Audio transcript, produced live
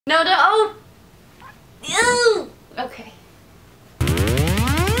No, no, oh! Ew! Okay.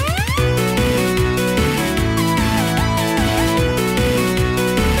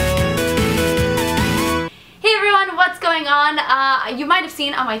 Hey everyone, what's going on? You might have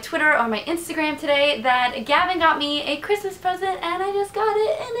seen on my Twitter or my Instagram today that Gavin got me a Christmas present and I just got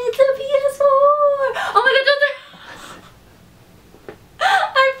it and it's a PS4! Oh my god, don't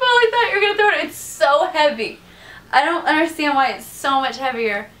I fully thought you were gonna throw it. It's so heavy. I don't understand why it's so much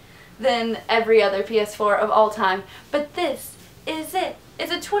heavier than every other PS4 of all time. But this is it.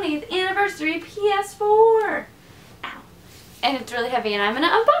 It's a 20th anniversary PS4. Ow. And it's really heavy and I'm gonna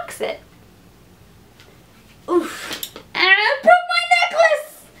unbox it. Oof. And I broke my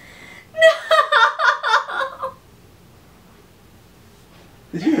necklace! No!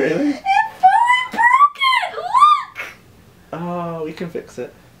 Did you really? It fully broke it! Look! Oh, we can fix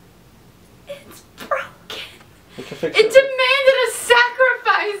it. It's broken. We can fix It it. demanded a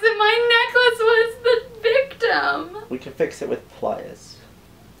sacrifice and my necklace was the victim. We can fix it with pliers.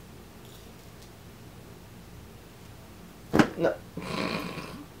 No.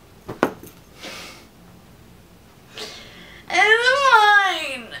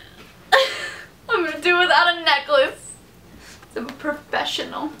 It's mine. I'm gonna do without a necklace. I'm a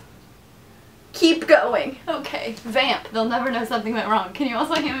professional. Keep going. Okay, vamp. They'll never know something went wrong. Can you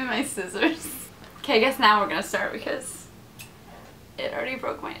also hand me my scissors? Okay, I guess now we're gonna start because it already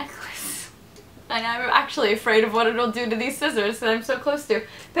broke my necklace. And I'm actually afraid of what it'll do to these scissors that I'm so close to.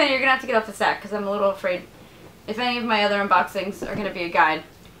 Penny, you're gonna have to get off the sack because I'm a little afraid. If any of my other unboxings are gonna be a guide,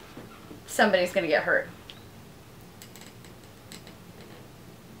 somebody's gonna get hurt.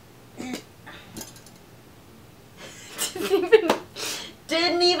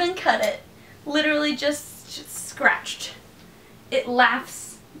 Didn't even cut it. Literally just scratched. It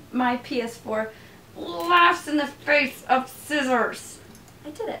laughs. My PS4 laughs in the face of scissors.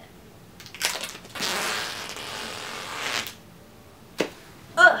 I did it.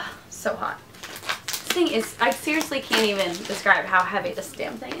 Ugh, so hot. This thing is, I seriously can't even describe how heavy this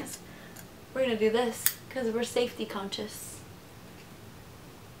damn thing is. We're gonna do this because we're safety conscious.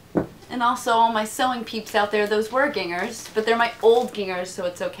 And also all my sewing peeps out there, those were gingers, but they're my old gingers, so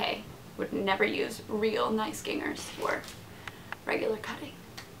it's okay. Would never use real nice gingers for regular cutting.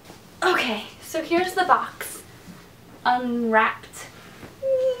 Okay, so here's the box. Unwrapped.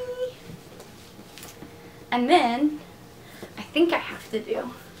 And then, I think I have to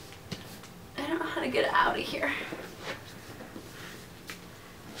do, I don't know how to get it out of here.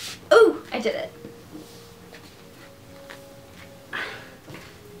 Ooh, I did it.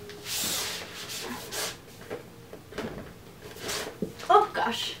 Oh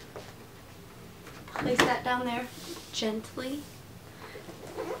gosh. Place that down there gently.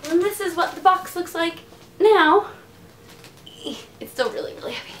 And this is what the box looks like now. It's still really,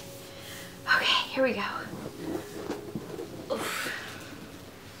 really heavy. Okay, here we go. Oof.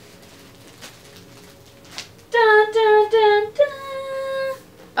 Dun, dun, dun, dun.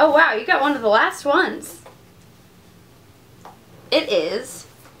 Oh wow, you got one of the last ones. It is,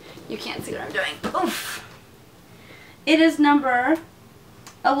 you can't see what I'm doing. Oof. It is number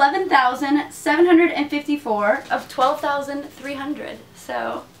 11,754 of 12,300.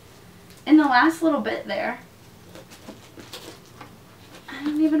 So, in the last little bit there, I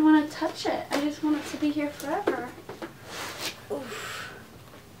don't even want to touch it. I just want it to be here forever. Oof.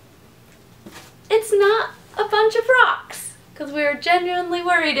 It's not a bunch of rocks, because we were genuinely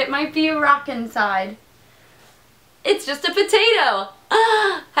worried it might be a rock inside. It's just a potato.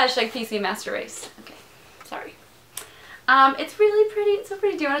 Hashtag PC Master Race. Okay, sorry. It's really pretty. It's so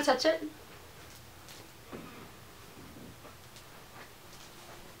pretty. Do you want to touch it?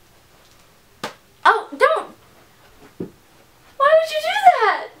 Oh, don't! Why would you do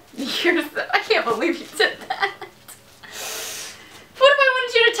that? I can't believe you did that. What if I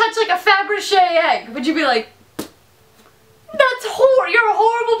wanted you to touch like a Fabergé egg? Would you be like, that's you're a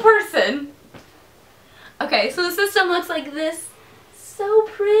horrible person. Okay, so the system looks like this. So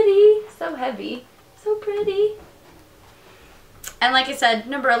pretty. So heavy. So pretty. And like I said,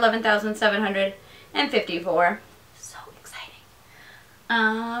 number 11,754. So exciting.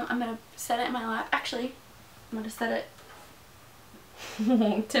 I'm going to set it in my lap. Actually, I'm going to set it.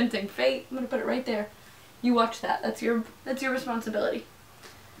 Tempting fate. I'm going to put it right there. You watch that. That's your responsibility.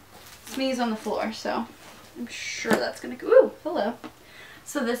 Sneeze on the floor, so I'm sure that's going to go. Ooh, hello.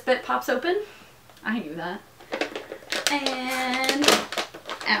 So this bit pops open. I knew that. And,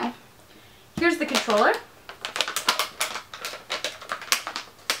 ow. Here's the controller.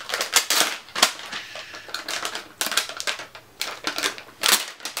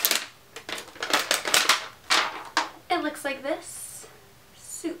 It looks like this.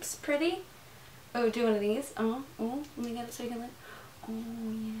 Super pretty. Oh, do one of these. Oh, let me get it so you can look. Oh,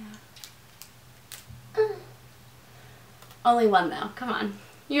 yeah. Only one though. Come on.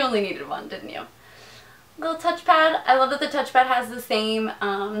 You only needed one, didn't you? Little touchpad. I love that the touchpad has the same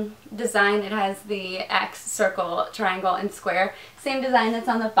design. It has the X, circle, triangle, and square. Same design that's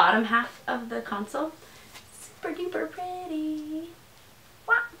on the bottom half of the console. Super duper pretty.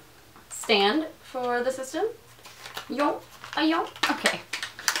 Wow. Stand for the system. Yo. Okay.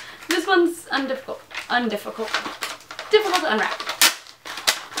 This one's difficult to unwrap.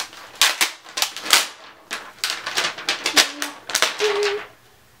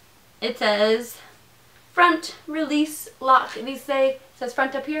 It says front, release, lock. These say, it says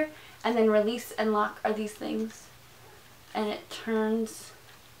front up here, and then release and lock are these things. And it turns,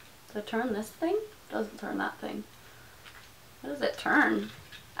 does it turn this thing? It doesn't turn that thing. What does it turn?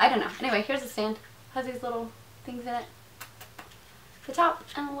 I don't know. Anyway, here's the stand. It has these little things in it. The top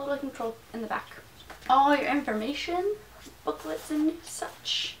and a little control in the back. All your information, booklets and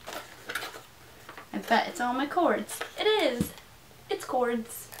such. I bet it's all my cords. It is. It's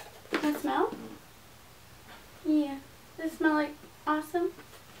cords. Can it smell? Yeah. Does it smell like awesome?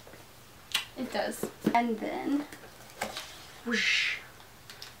 It does. And then, whoosh,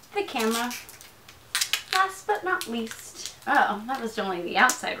 the camera. Last but not least. Oh, that was only the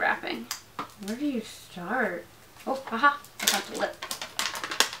outside wrapping. Where do you start? Oh, haha, I got the lip.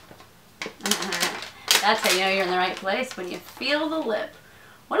 That's how you know you're in the right place, when you feel the lip.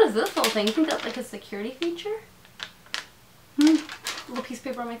 What is this little thing? You think that's like a security feature? Little piece of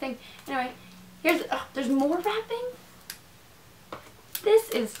paper on my thing. Anyway, here's, oh, there's more wrapping? This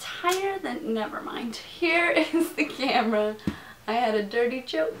is tighter than, never mind. Here is the camera. I had a dirty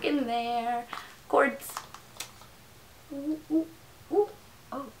joke in there. Cords. Ooh, ooh, ooh.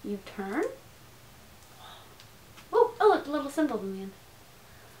 Oh, you turn? Oh, look, little symbol in the end.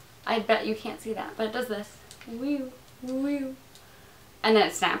 I bet you can't see that, but it does this. Woo, woo. And then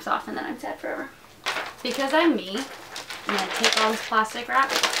it snaps off, and then I'm sad forever. Because I'm me, I'm going to take all this plastic wrap,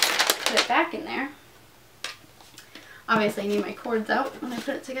 put it back in there. Obviously I need my cords out when I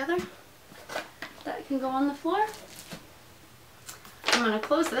put it together. That can go on the floor. I'm going to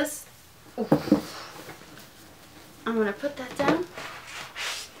close this. Ooh. I'm going to put that down.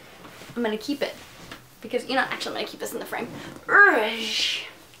 I'm going to keep it. Because, you know, actually I'm going to keep this in the frame.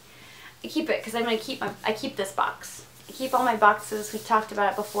 I keep it because I'm going to keep I keep this box. I keep all my boxes. We've talked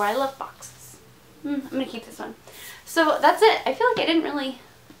about it before. I love boxes. I'm going to keep this one. So that's it. I feel like I didn't really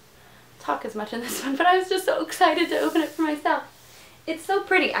talk as much in this one, but I was just so excited to open it for myself. It's so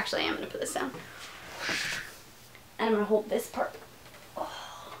pretty. Actually, I am going to put this down. And I'm going to hold this part.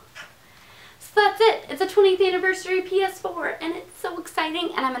 Oh. So that's it. It's a 20th anniversary PS4, and it's so exciting,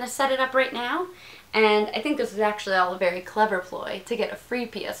 and I'm going to set it up right now. And I think this is actually all a very clever ploy to get a free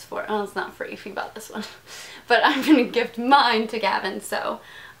PS4. Oh, it's not free if you bought this one. But I'm going to gift mine to Gavin, so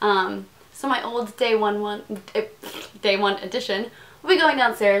my old day one edition will be going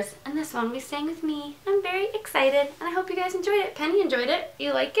downstairs, and this one will be staying with me. I'm very excited, and I hope you guys enjoyed it. Penny enjoyed it.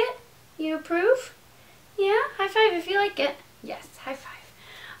 You like it? You approve? Yeah? High five if you like it. Yes, high five.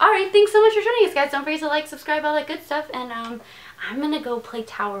 Alright, thanks so much for joining us, guys. Don't forget to like, subscribe, all that good stuff, and I'm gonna go play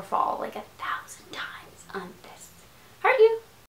Tower Fall like 1,000 times on this. Heart you!